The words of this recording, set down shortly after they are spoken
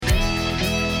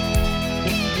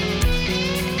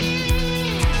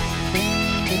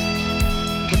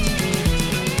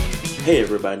Hey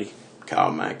everybody,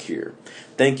 Kyle Mack here.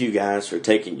 Thank you guys for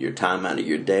taking your time out of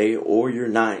your day or your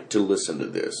night to listen to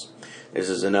this. This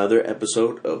is another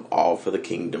episode of All for the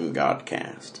Kingdom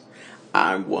Godcast.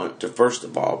 I want to first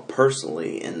of all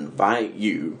personally invite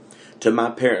you to my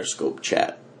Periscope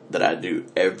chat that I do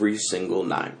every single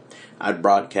night. I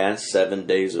broadcast 7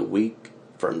 days a week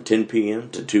from 10 p.m.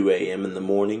 to 2 a.m. in the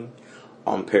morning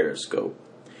on Periscope.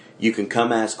 You can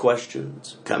come ask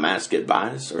questions, come ask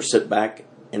advice, or sit back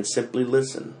and simply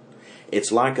listen. It's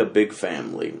like a big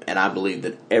family, and I believe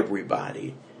that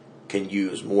everybody can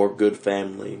use more good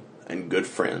family and good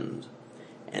friends,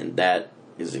 and that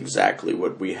is exactly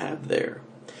what we have there.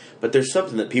 But there's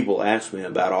something that people ask me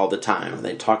about all the time, and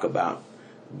they talk about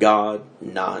God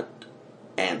not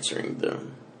answering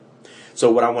them.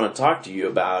 So what I want to talk to you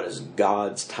about is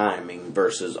God's timing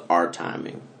versus our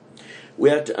timing. We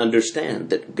have to understand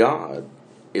that God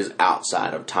is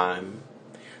outside of time.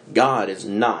 God is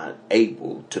not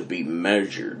able to be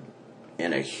measured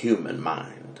in a human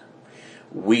mind.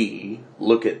 We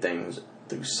look at things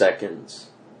through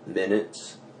seconds,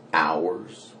 minutes,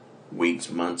 hours, weeks,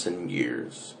 months, and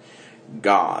years.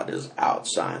 God is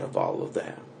outside of all of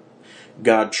that.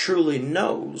 God truly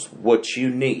knows what you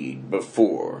need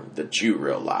before that you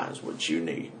realize what you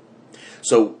need.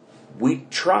 So we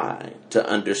try to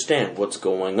understand what's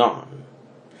going on.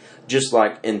 Just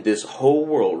like in this whole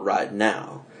world right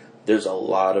now, there's a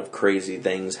lot of crazy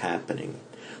things happening.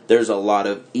 There's a lot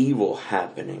of evil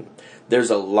happening.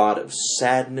 There's a lot of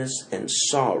sadness and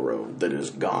sorrow that has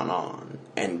gone on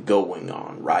and going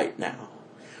on right now.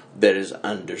 That is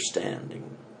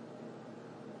understanding.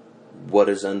 What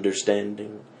is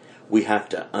understanding? We have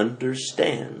to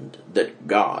understand that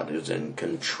God is in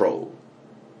control.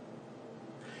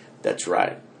 That's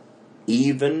right.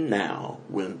 Even now,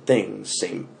 when things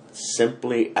seem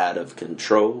simply out of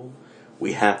control,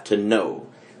 we have to know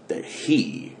that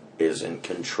He is in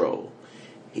control.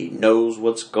 He knows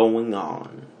what's going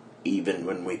on, even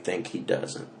when we think He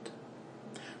doesn't.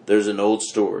 There's an old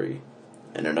story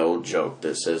and an old joke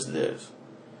that says this.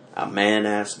 A man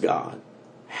asked God,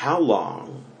 "How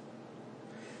long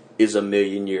is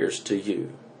 1,000,000 years to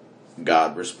you?"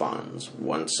 God responds,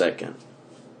 1 second.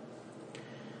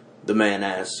 The man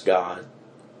asks God,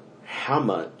 "How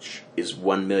much is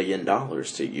 $1 million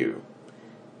to you?"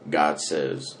 God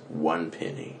says, 1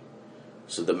 penny.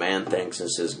 So the man thinks and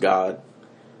says, "God,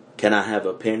 can I have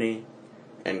a penny?"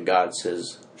 And God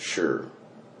says, "Sure,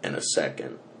 in a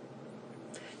second."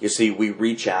 You see, we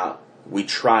reach out, we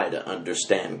try to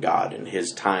understand God in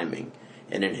His timing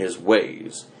and in His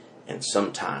ways, and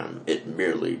sometimes it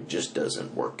merely just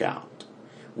doesn't work out.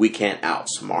 We can't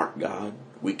outsmart God.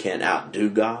 We can't outdo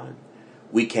God.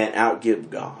 We can't outgive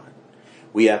God.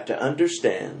 We have to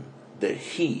understand that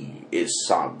He is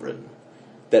sovereign.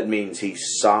 That means He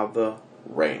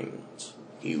reigns.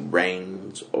 He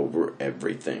reigns over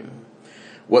everything.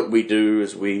 What we do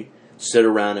is we sit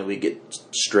around and we get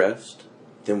stressed.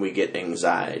 Then we get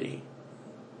anxiety.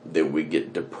 Then we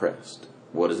get depressed.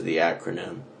 What is the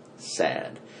acronym?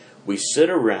 SAD. We sit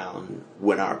around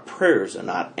when our prayers are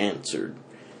not answered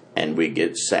and we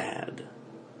get sad.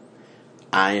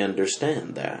 I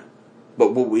understand that.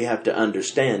 But what we have to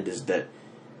understand is that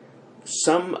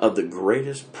some of the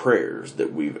greatest prayers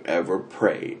that we've ever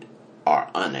prayed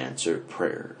are unanswered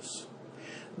prayers.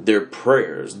 They're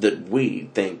prayers that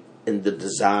we think in the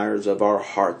desires of our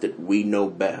heart that we know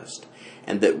best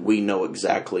and that we know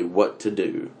exactly what to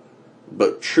do.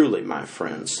 But truly, my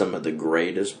friends, some of the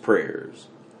greatest prayers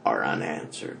are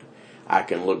unanswered. I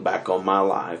can look back on my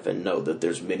life and know that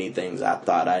there's many things I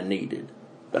thought I needed,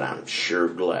 but I'm sure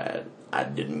glad I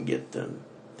didn't get them.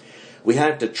 We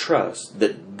have to trust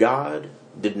that God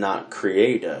did not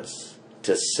create us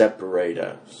to separate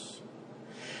us.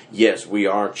 Yes, we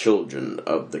are children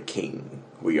of the King.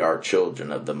 We are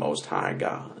children of the Most High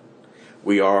God.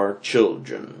 We are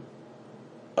children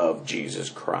of Jesus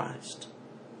Christ.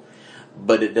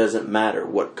 But it doesn't matter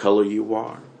what color you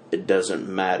are. It doesn't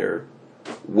matter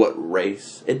what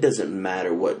race. It doesn't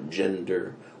matter what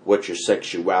gender, what your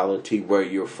sexuality, where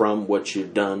you're from, what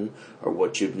you've done, or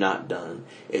what you've not done.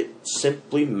 It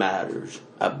simply matters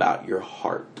about your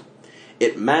heart.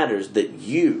 It matters that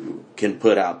you can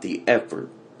put out the effort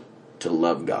to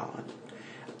love God.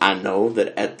 I know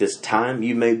that at this time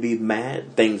you may be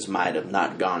mad. Things might have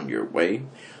not gone your way.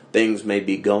 Things may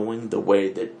be going the way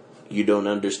that you don't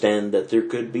understand that there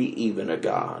could be even a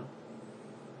God.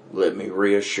 Let me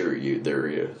reassure you, there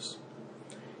is.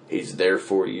 He's there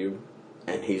for you,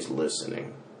 and He's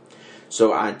listening.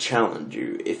 So I challenge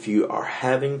you, if you are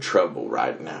having trouble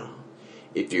right now,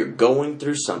 if you're going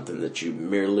through something that you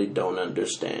merely don't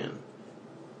understand,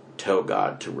 tell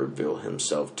God to reveal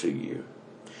himself to you.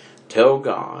 Tell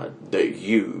God that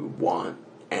you want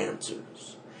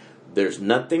answers. There's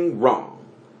nothing wrong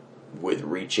with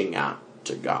reaching out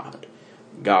to God.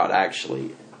 God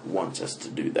actually wants us to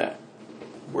do that.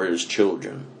 We're his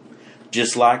children.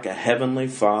 Just like a heavenly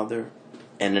father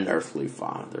and an earthly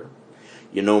father.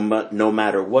 You know, no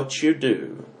matter what you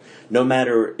do, no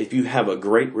matter if you have a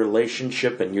great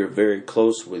relationship and you're very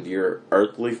close with your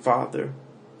earthly father,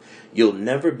 you'll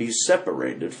never be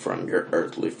separated from your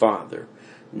earthly father,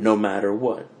 no matter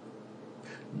what.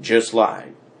 Just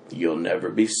like you'll never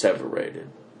be separated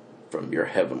from your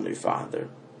heavenly father.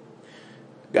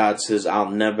 God says,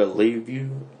 I'll never leave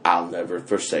you, I'll never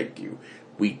forsake you.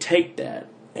 We take that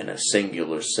in a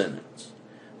singular sentence.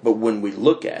 But when we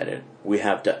look at it, we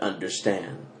have to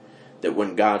understand that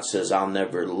when God says, I'll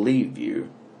never leave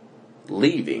you,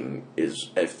 leaving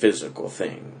is a physical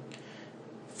thing.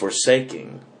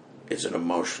 Forsaking is an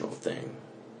emotional thing.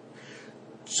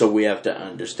 So we have to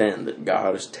understand that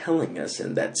God is telling us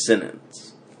in that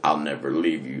sentence, I'll never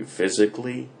leave you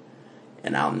physically,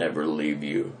 and I'll never leave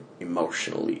you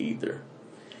emotionally either.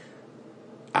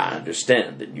 I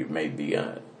understand that you may be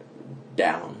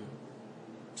down,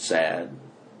 sad,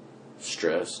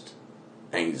 stressed,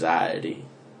 anxiety,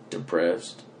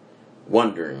 depressed,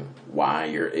 wondering why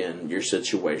you're in your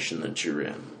situation that you're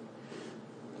in.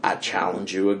 I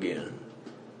challenge you again.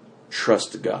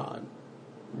 Trust God.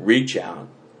 Reach out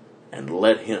and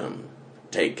let him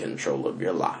take control of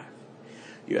your life.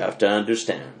 You have to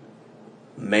understand,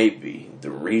 maybe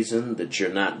the reason that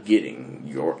you're not getting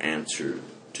your answer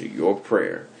to your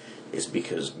prayer is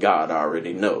because God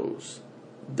already knows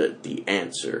that the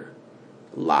answer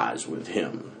lies with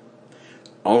him.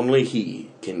 Only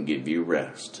he can give you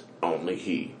rest. Only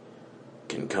he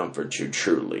can comfort you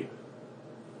truly.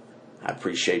 I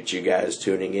appreciate you guys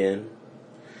tuning in.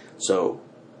 So,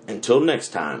 until next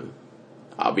time,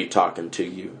 I'll be talking to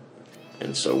you,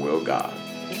 and so will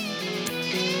God.